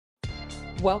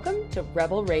Welcome to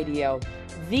Rebel Radio,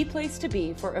 the place to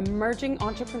be for emerging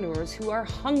entrepreneurs who are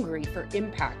hungry for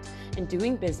impact and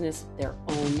doing business their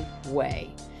own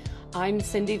way. I'm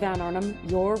Cindy Van Arnhem,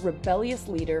 your rebellious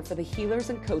leader for the healers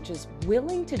and coaches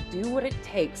willing to do what it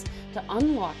takes to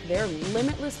unlock their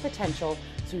limitless potential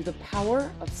through the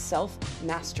power of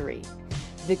self-mastery.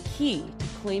 The key to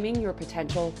claiming your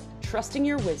potential, trusting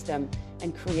your wisdom,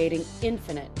 and creating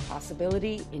infinite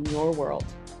possibility in your world.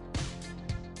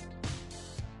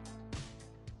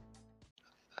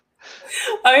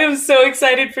 I am so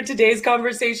excited for today's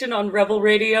conversation on Rebel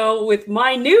Radio with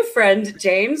my new friend,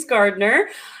 James Gardner.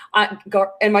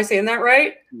 Am I saying that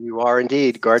right? You are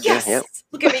indeed, Gardner. Yes. Yep.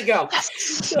 Look at me go.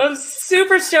 Yes. I'm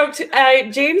super stoked.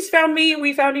 James found me.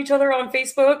 We found each other on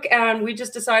Facebook, and we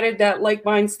just decided that like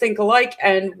minds think alike.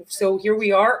 And so here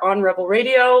we are on Rebel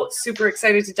Radio. Super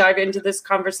excited to dive into this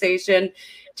conversation.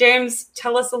 James,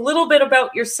 tell us a little bit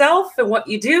about yourself and what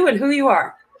you do and who you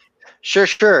are.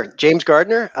 Sure. James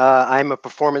Gardner. I'm a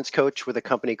performance coach with a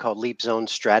company called Leap Zone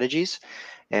Strategies,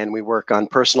 and we work on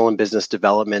personal and business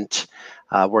development,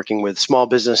 working with small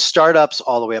business startups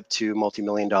all the way up to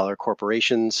multi-million-dollar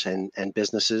corporations and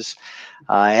businesses.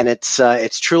 And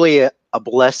it's truly a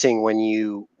blessing when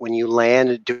you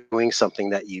land doing something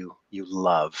that you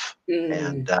love,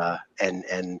 and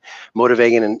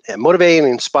motivating and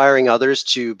inspiring others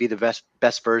to be the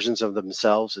best versions of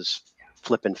themselves is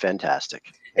flipping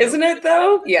fantastic. Isn't it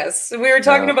though? Yes. We were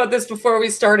talking about this before we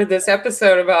started this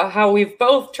episode about how we've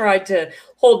both tried to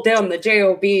hold down the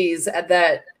JOBs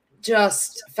that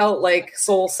just felt like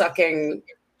soul sucking,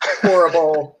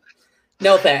 horrible.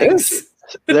 No thanks.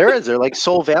 They're like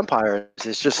soul vampires.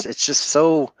 It's just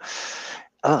so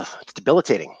it's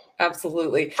debilitating.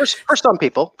 Absolutely. For some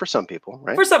people,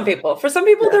 right? For some people,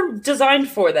 yeah. They're designed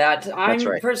for that. That's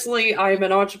right. Personally, I'm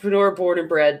an entrepreneur born and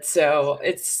bred, so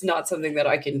it's not something that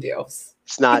I can do.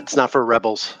 It's not for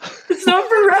rebels. It's not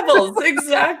for rebels,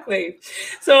 exactly.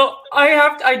 So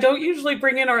I don't usually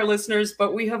bring in our listeners,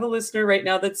 but we have a listener right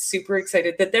now that's super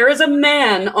excited that there is a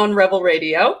man on Rebel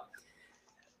Radio.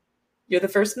 You're the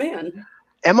first man.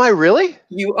 Am I really?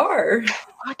 You are.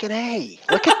 Fucking A.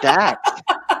 Look at that.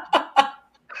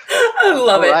 I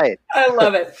love it. Right. I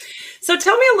love it. So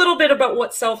tell me a little bit about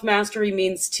what self-mastery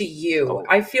means to you.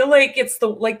 I feel like it's the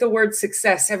word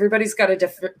success. Everybody's got a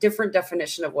different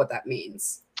definition of what that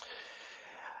means.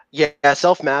 Yeah,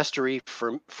 self-mastery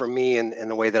for me and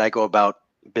the way that I go about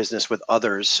business with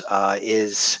others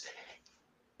is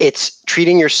it's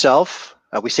treating yourself.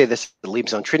 We say this at the Leap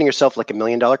Zone, treating yourself like $1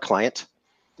 million client.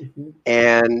 Mm-hmm.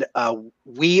 And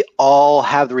we all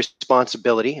have the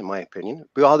responsibility, in my opinion,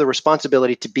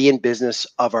 to be in business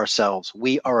of ourselves.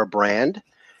 We are a brand,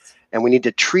 and we need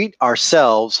to treat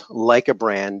ourselves like a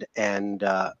brand and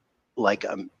like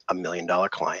a $1 million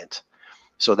client.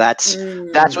 So that's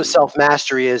what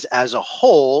self-mastery is as a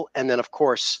whole. And then, of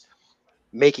course,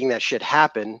 making that shit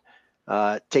happen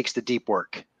takes the deep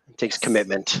work, takes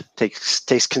commitment,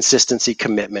 takes consistency,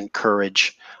 commitment,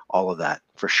 courage, all of that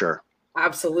for sure.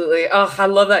 Absolutely. Oh, I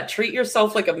love that. Treat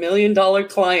yourself like $1 million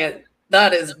client.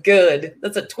 That is good.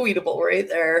 That's a tweetable right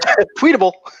there.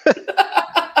 Tweetable.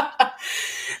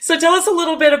 So tell us a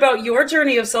little bit about your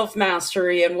journey of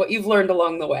self-mastery and what you've learned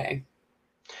along the way.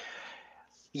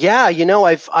 Yeah, I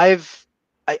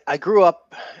grew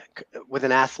up with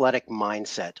an athletic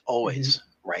mindset always,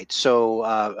 right? So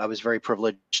I was very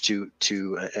privileged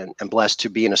and blessed to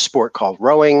be in a sport called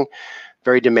rowing.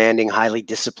 Very demanding, highly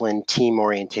disciplined,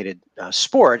 team-oriented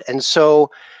sport. And so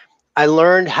I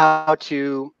learned how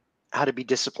to be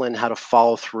disciplined, how to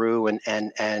follow through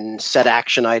and set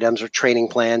action items or training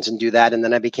plans and do that. And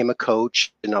then I became a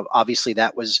coach, and obviously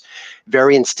that was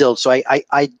very instilled. So I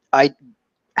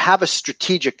have a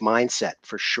strategic mindset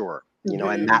for sure.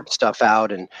 I map stuff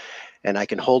out and I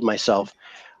can hold myself.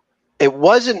 It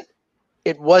wasn't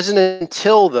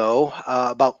until though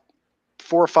about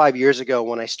 4 or 5 years ago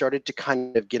when I started to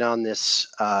kind of get on this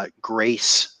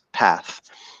grace path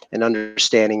and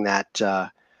understanding that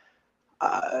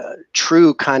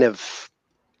true kind of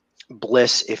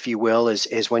bliss, if you will,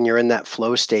 is when you're in that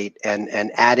flow state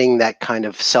and adding that kind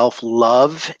of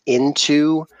self-love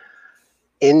into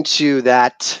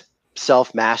that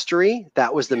self-mastery.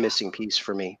 That was the missing piece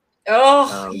for me.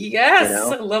 Oh,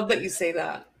 yes. I love that you say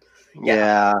that.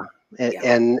 Yeah.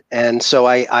 And so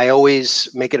I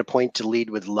always make it a point to lead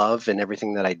with love in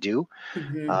everything that I do,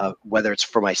 whether it's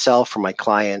for myself, for my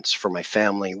clients, for my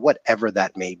family, whatever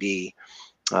that may be.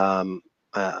 My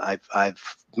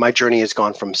journey has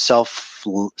gone from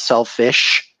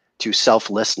selfish to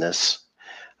selflessness.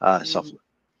 I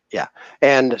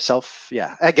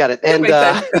got it. And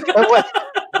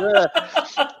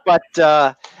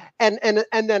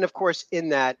and then of course in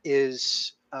that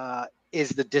is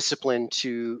the discipline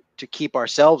to keep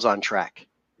ourselves on track.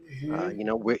 You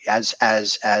know, we, as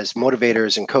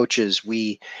motivators and coaches,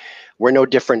 we're no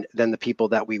different than the people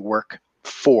that we work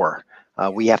for.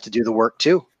 We have to do the work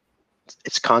too.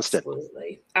 It's constant.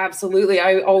 Absolutely.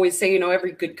 I always say, you know,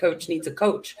 every good coach needs a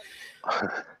coach.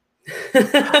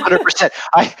 100%.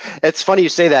 It's funny you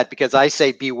say that, because I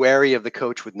say be wary of the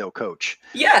coach with no coach.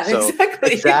 Yeah, so,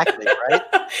 exactly. Right.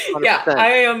 100%. Yeah, I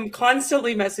am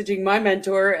constantly messaging my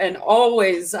mentor, and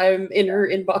always I'm in her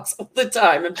inbox all the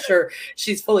time. I'm sure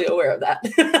she's fully aware of that.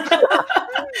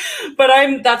 But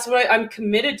that's what I'm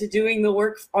committed to doing the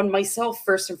work on myself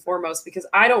first and foremost, because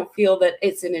I don't feel that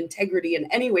it's an integrity in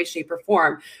any way, shape, or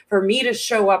form for me to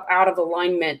show up out of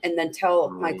alignment and then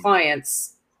tell my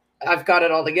clients I've got it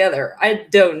all together. I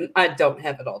don't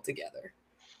have it all together.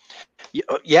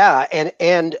 Yeah.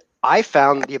 And I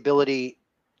found the ability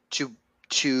to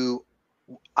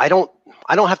I don't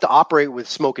have to operate with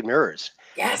smoke and mirrors.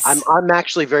 Yes. I'm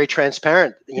actually very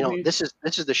transparent. You know, this is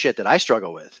the shit that I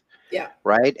struggle with. Yeah.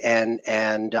 Right.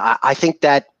 And I think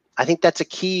that's a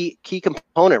key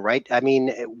component, right? I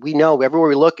mean, we know everywhere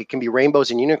we look, it can be rainbows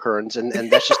and unicorns, and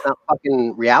that's just not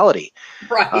fucking reality.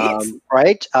 Right.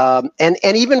 Right. And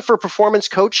even for performance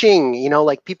coaching, you know,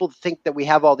 like, people think that we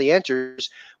have all the answers.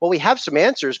 Well, we have some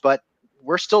answers, but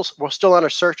we're still on a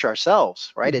search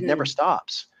ourselves, right? It never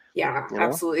stops. Yeah,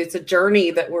 absolutely. It's a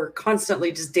journey that we're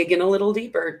constantly just digging a little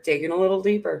deeper.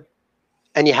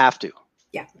 And you have to.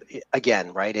 Yeah.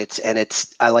 Again, right?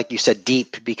 I like you said,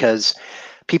 deep, because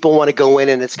people want to go in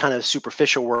and it's kind of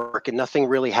superficial work, and nothing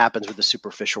really happens with the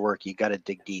superficial work. You got to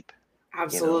dig deep.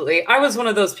 Absolutely. You know? I was one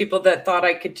of those people that thought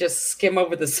I could just skim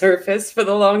over the surface for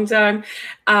the long time.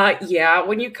 Yeah,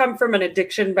 when you come from an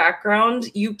addiction background,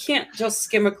 you can't just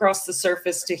skim across the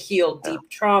surface to heal deep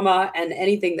trauma and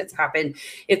anything that's happened.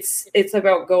 It's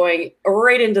about going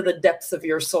right into the depths of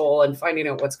your soul and finding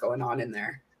out what's going on in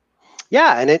there.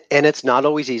 Yeah, and it's not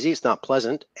always easy. It's not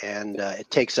pleasant, and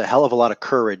it takes a hell of a lot of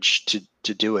courage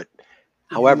to do it.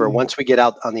 However, once we get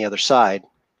out on the other side,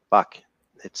 fuck,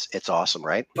 it's awesome,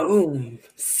 right? Boom,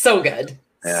 so good,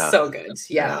 so good.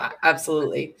 Yeah,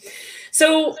 absolutely.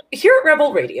 So here at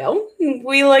Rebel Radio,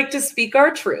 we like to speak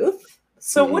our truth.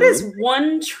 So, what is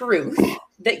one truth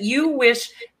that you wish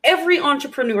every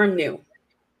entrepreneur knew?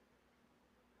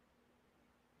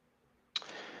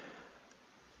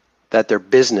 That their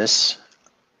business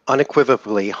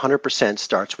unequivocally 100%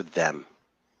 starts with them,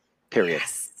 period.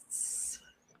 Yes.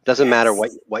 Doesn't matter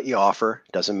what you offer.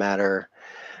 Doesn't matter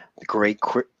the great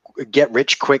get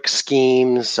rich quick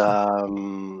schemes.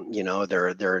 You know,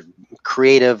 they're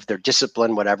creative, they're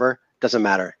disciplined, whatever. Doesn't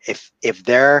matter. If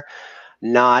they're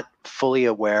not fully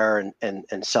aware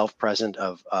and self-present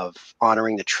of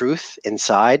honoring the truth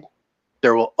inside,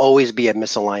 there will always be a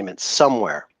misalignment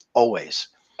somewhere, always.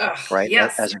 Right.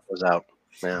 Yes. As it goes out.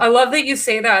 Yeah. I love that you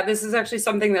say that. This is actually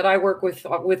something that I work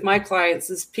with my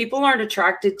clients. Is people aren't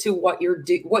attracted to what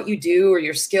you do or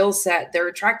your skill set. They're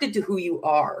attracted to who you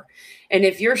are. And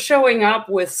if you're showing up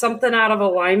with something out of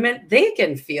alignment, they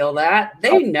can feel that.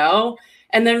 They know.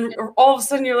 And then all of a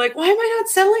sudden you're like, why am I not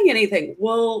selling anything?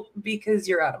 Well, because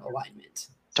you're out of alignment.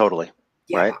 Totally.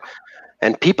 Yeah. Right.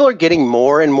 And people are getting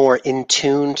more and more in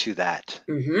tune to that.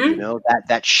 You know,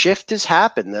 that shift has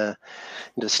happened. The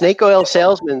snake oil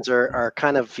salesmen are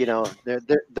kind of, you know,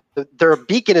 their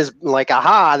beacon is like,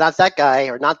 aha, not that guy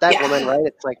or not that woman, right?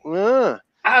 It's like,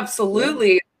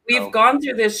 absolutely. We've gone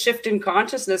through this shift in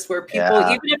consciousness where people,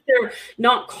 even if they're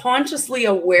not consciously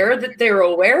aware that they're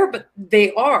aware, but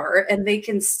they are, and they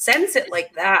can sense it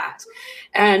like that.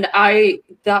 And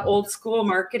that old school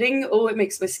marketing, it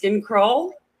makes my skin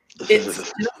crawl.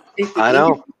 I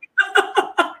know.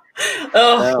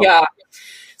 Yeah.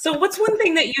 So what's one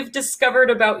thing that you've discovered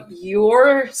about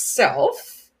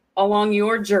yourself along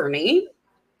your journey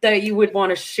that you would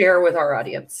want to share with our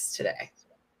audience today?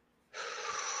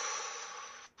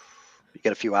 You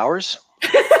got a few hours?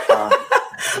 I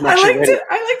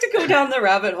like to go down the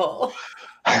rabbit hole.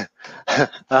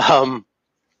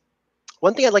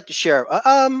 One thing I'd like to share.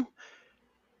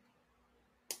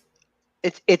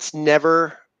 It's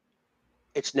never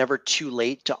too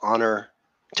late to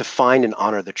find and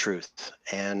honor the truth.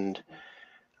 And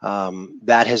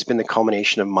that has been the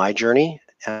culmination of my journey.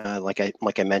 Like I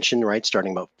mentioned, right,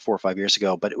 starting about 4 or 5 years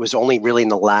ago, but it was only really in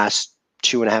the last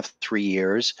 2.5, 3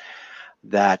 years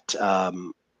that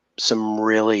some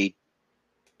really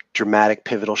dramatic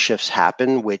pivotal shifts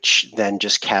happened, which then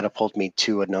just catapulted me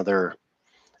to another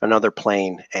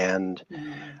plane. And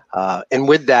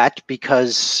with that,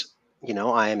 because, you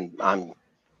know, I'm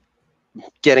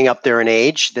getting up there in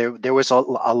age, there was a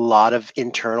lot of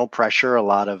internal pressure, a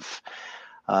lot of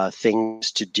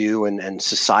things to do, and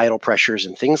societal pressures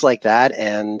and things like that.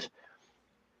 And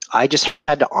I just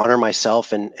had to honor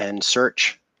myself and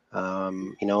search.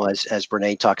 As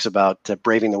Brene talks about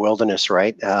braving the wilderness,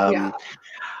 right? Yeah.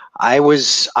 I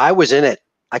was in it.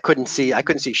 I couldn't see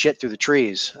shit through the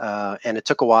trees, and it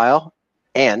took a while.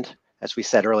 And as we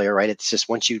said earlier, right, it's just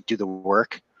once you do the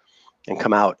work and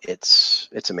come out, it's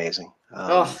amazing.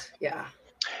 Yeah.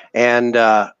 And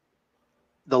the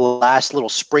last little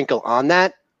sprinkle on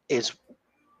that is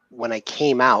when I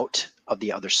came out of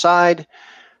the other side,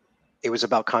 it was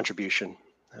about contribution.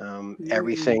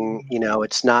 Everything,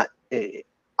 it's not.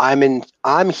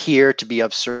 I'm here to be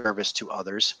of service to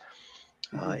others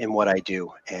in what I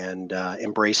do, and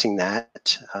embracing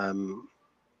that.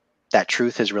 That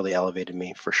truth has really elevated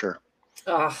me for sure.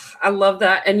 Oh, I love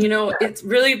that. And, it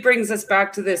really brings us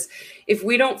back to this. If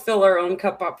we don't fill our own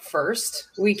cup up first,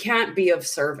 we can't be of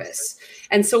service.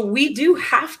 And so we do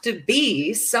have to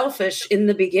be selfish in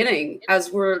the beginning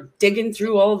as we're digging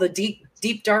through all the deep,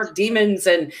 dark demons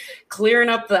and clearing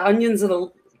up the layers of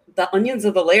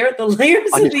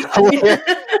the onion.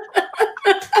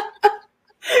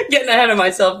 Getting ahead of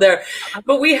myself there.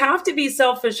 But we have to be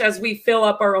selfish as we fill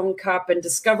up our own cup and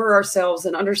discover ourselves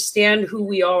and understand who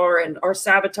we are and our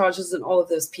sabotages and all of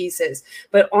those pieces.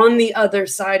 But on the other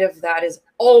side of that is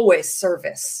always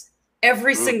service.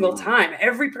 Every single time,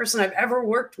 every person I've ever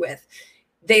worked with,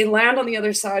 they land on the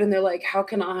other side and they're like, how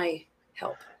can I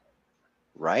help?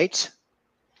 Right.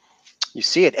 You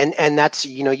see it. And that's,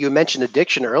 you mentioned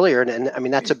addiction earlier. And I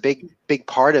mean, that's a big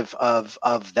part of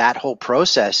that whole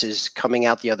process is coming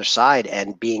out the other side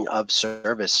and being of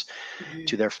service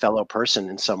to their fellow person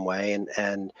in some way.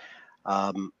 And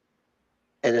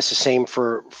it's the same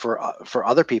for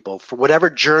other people, for whatever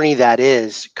journey that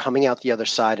is, coming out the other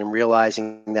side and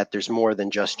realizing that there's more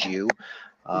than just you,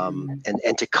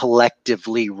 and to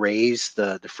collectively raise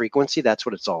the frequency. That's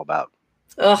what it's all about.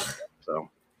 Ugh. So,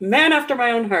 man after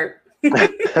my own heart.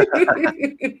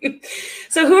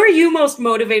 So who are you most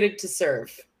motivated to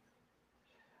serve?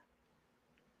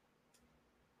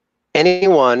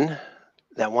 Anyone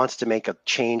that wants to make a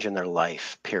change in their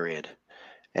life, period.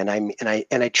 And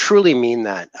I truly mean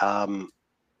that.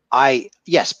 I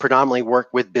predominantly work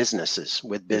with businesses,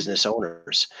 with business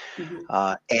owners,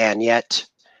 and yet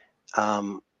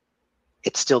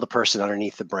it's still the person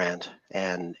underneath the brand.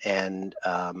 And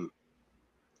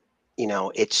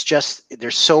it's just,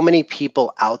 there's so many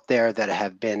people out there that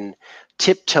have been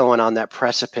tiptoeing on that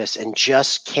precipice and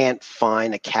just can't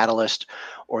find a catalyst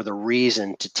or the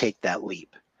reason to take that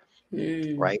leap.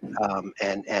 Right.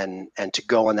 And to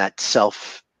go on that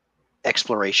self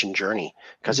exploration journey,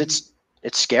 because it's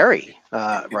scary.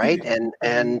 Right.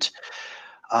 And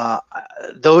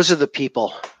those are the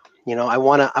people, I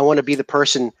want to be the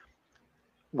person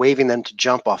waving them to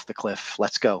jump off the cliff.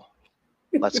 Let's go.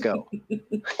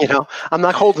 I'm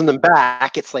not holding them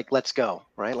back. It's like, let's go,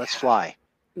 right? Let's fly.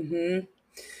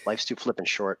 Life's too flippin'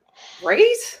 short.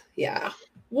 Right? Yeah.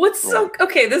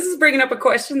 Okay, this is bringing up a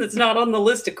question that's not on the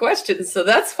list of questions, so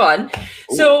that's fun.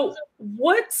 Ooh. So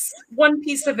what's one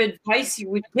piece of advice you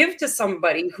would give to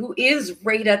somebody who is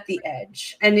right at the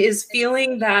edge and is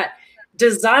feeling that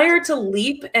desire to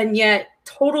leap and yet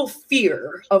total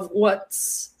fear of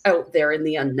what's out there in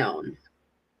the unknown?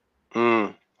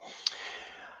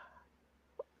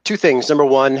 Two things. Number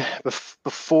one,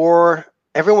 before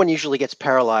everyone usually gets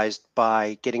paralyzed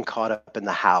by getting caught up in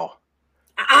the how.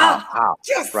 How,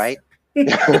 yes. Right?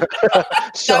 That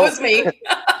was me.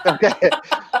 Okay.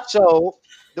 So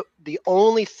the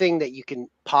only thing that you can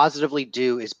positively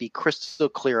do is be crystal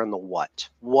clear on the what.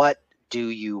 What do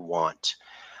you want?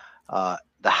 The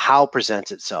how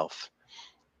presents itself.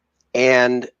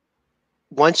 And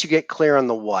once you get clear on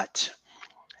the what,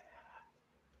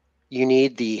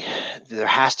 there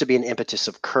has to be an impetus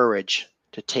of courage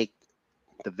to take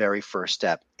the very first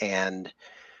step. And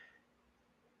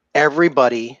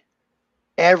everybody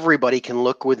can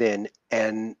look within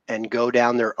and go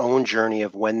down their own journey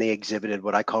of when they exhibited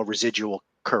what I call residual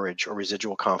courage or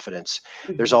residual confidence.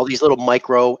 There's all these little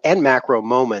micro and macro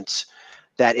moments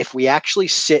that if we actually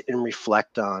sit and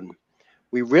reflect on,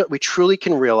 we truly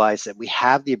can realize that we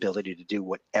have the ability to do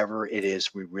whatever it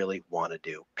is we really want to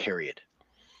do, period.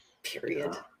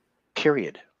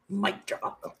 Mic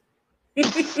drop.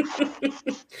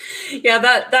 Yeah,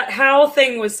 that how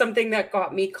thing was something that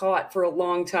got me caught for a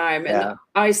long time. And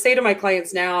I say to my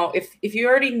clients now, if you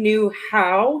already knew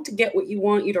how to get what you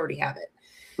want, you'd already have it.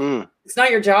 It's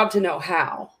not your job to know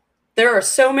how. There are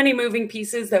so many moving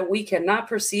pieces that we cannot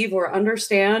perceive or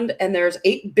understand. And there's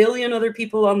 8 billion other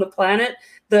people on the planet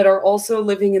that are also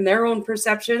living in their own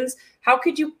perceptions. How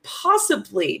could you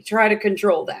possibly try to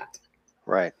control that?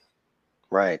 Right.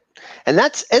 Right. And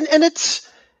that's, and it's,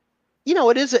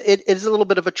 it is a little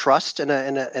bit of a trust and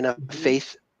a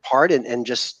faith part, and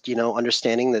just,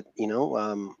 understanding that,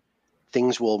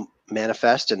 things will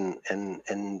manifest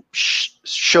and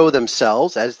show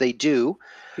themselves as they do.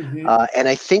 And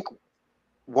I think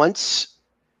once,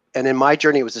 and in my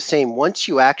journey, it was the same. Once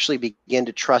you actually begin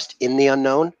to trust in the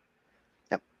unknown,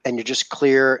 and you're just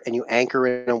clear and you anchor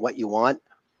in on what you want,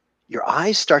 your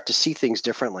eyes start to see things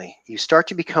differently. You start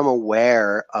to become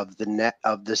aware of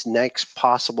this next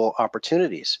possible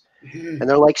opportunities. And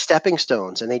they're like stepping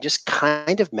stones, and they just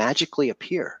kind of magically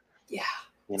appear. Yeah.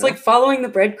 It's like following the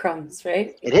breadcrumbs,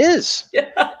 right? It is. Yeah,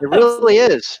 it really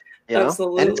is.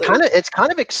 Absolutely. And it's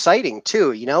kind of exciting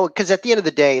too, because at the end of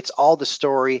the day, it's all the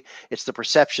story. It's the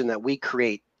perception that we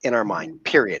create in our mind,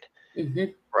 period.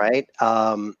 Right.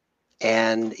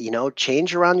 And,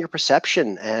 change around your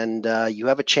perception, and you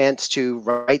have a chance to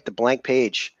write the blank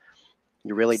page.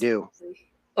 You really do.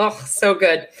 Oh, so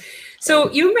good. So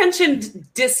you mentioned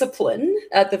discipline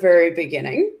at the very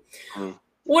beginning.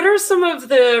 What are some of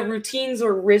the routines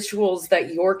or rituals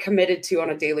that you're committed to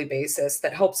on a daily basis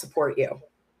that help support you?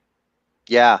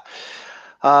 Yeah.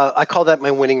 I call that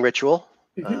my winning ritual.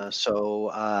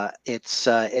 So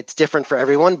it's different for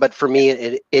everyone, but for me,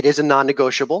 it is a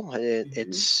non-negotiable.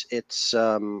 It's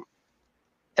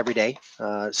every day.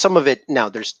 Some of it, now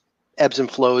there's ebbs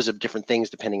and flows of different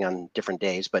things depending on different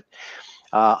days, but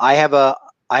I have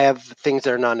things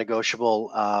that are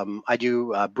non-negotiable. I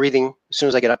do breathing as soon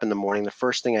as I get up in the morning. The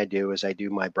first thing I do is I do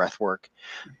my breath work.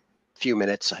 A few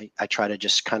minutes. I try to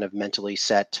just kind of mentally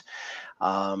set.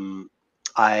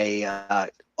 I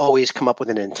always come up with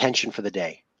an intention for the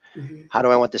day. How do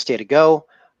I want this day to go?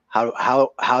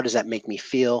 How does that make me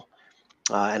feel?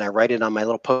 And I write it on my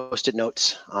little Post-it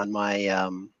notes on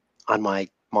my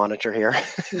monitor here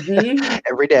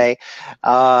every day,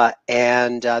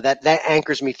 and that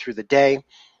anchors me through the day.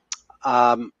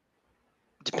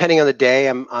 Depending on the day,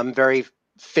 I'm very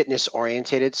fitness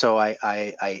orientated, so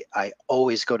I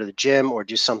always go to the gym or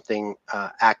do something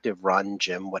active, run,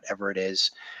 gym, whatever it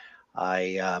is.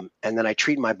 And then I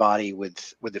treat my body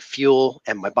with the fuel,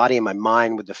 and my body and my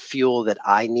mind with the fuel that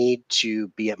I need to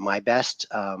be at my best.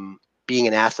 Being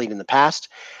an athlete in the past,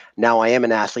 now I am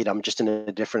an athlete. I'm just in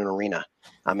a different arena.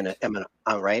 I'm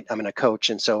a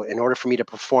coach, and so in order for me to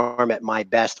perform at my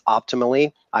best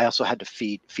optimally, I also had to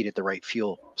feed it the right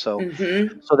fuel. So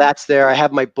that's there. I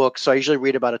have my book, so I usually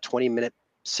read about a 20-minute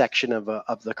section of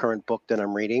the current book that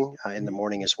I'm reading in the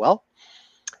morning as well,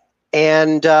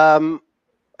 and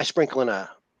I sprinkle in a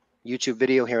YouTube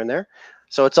video here and there.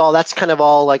 So that's kind of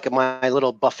all like my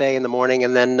little buffet in the morning.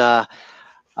 And then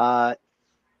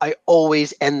I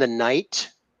always end the night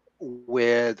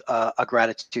with a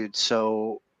gratitude.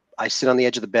 So I sit on the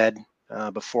edge of the bed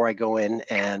before I go in,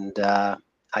 and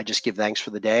I just give thanks for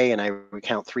the day, and I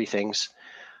recount 3 things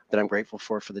that I'm grateful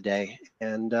for the day.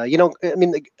 And,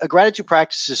 a gratitude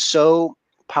practice is so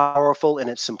powerful in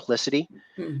its simplicity,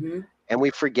 and we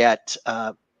forget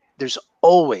there's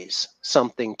always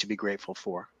something to be grateful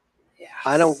for. Yes.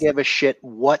 I don't give a shit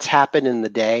what's happened in the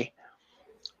day.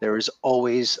 There is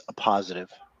always a positive.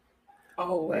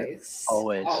 Always.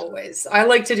 Always. Always. I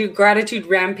like to do gratitude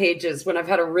rampages when I've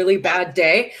had a really bad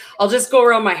day. I'll just go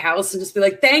around my house and just be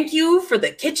like, thank you for the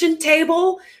kitchen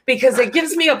table, because it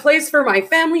gives me a place for my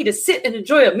family to sit and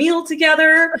enjoy a meal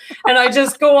together. And I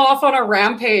just go off on a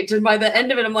rampage. And by the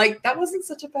end of it, I'm like, that wasn't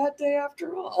such a bad day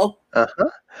after all.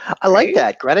 I like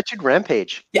that. Gratitude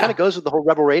rampage. Yeah. Kind of goes with the whole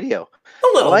Rebel Radio. A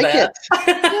little bit. It.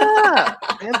 Yeah.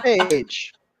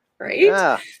 Rampage. Right?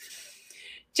 Yeah.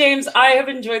 James, I have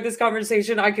enjoyed this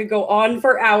conversation. I could go on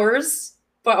for hours,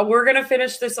 but we're going to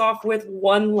finish this off with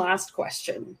one last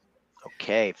question.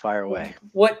 Okay, fire away.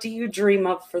 What do you dream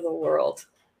of for the world?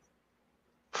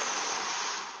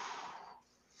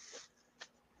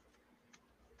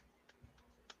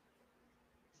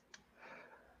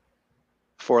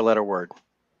 4-letter word.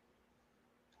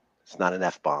 It's not an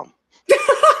F-bomb.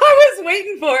 I was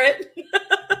waiting for it.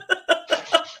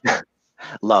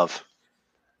 Love.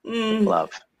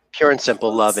 Love. Pure and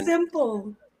simple love.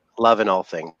 Simple. Love in all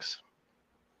things.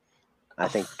 I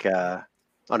think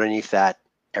underneath that,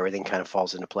 everything kind of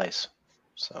falls into place.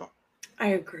 So. I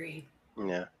agree.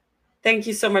 Yeah. Thank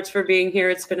you so much for being here.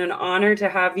 It's been an honor to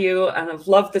have you, and I've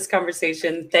loved this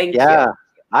conversation. Thank you. Yeah,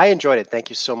 I enjoyed it. Thank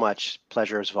you so much.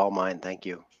 Pleasure is all mine. Thank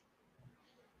you.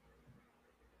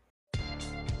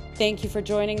 Thank you for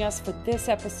joining us for this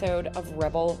episode of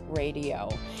Rebel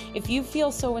Radio. If you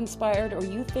feel so inspired or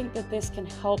you think that this can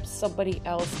help somebody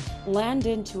else land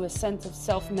into a sense of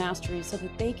self-mastery so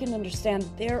that they can understand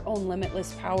their own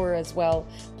limitless power as well,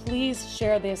 please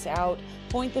share this out,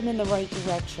 point them in the right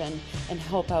direction, and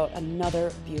help out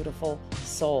another beautiful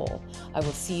soul. I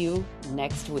will see you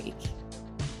next week.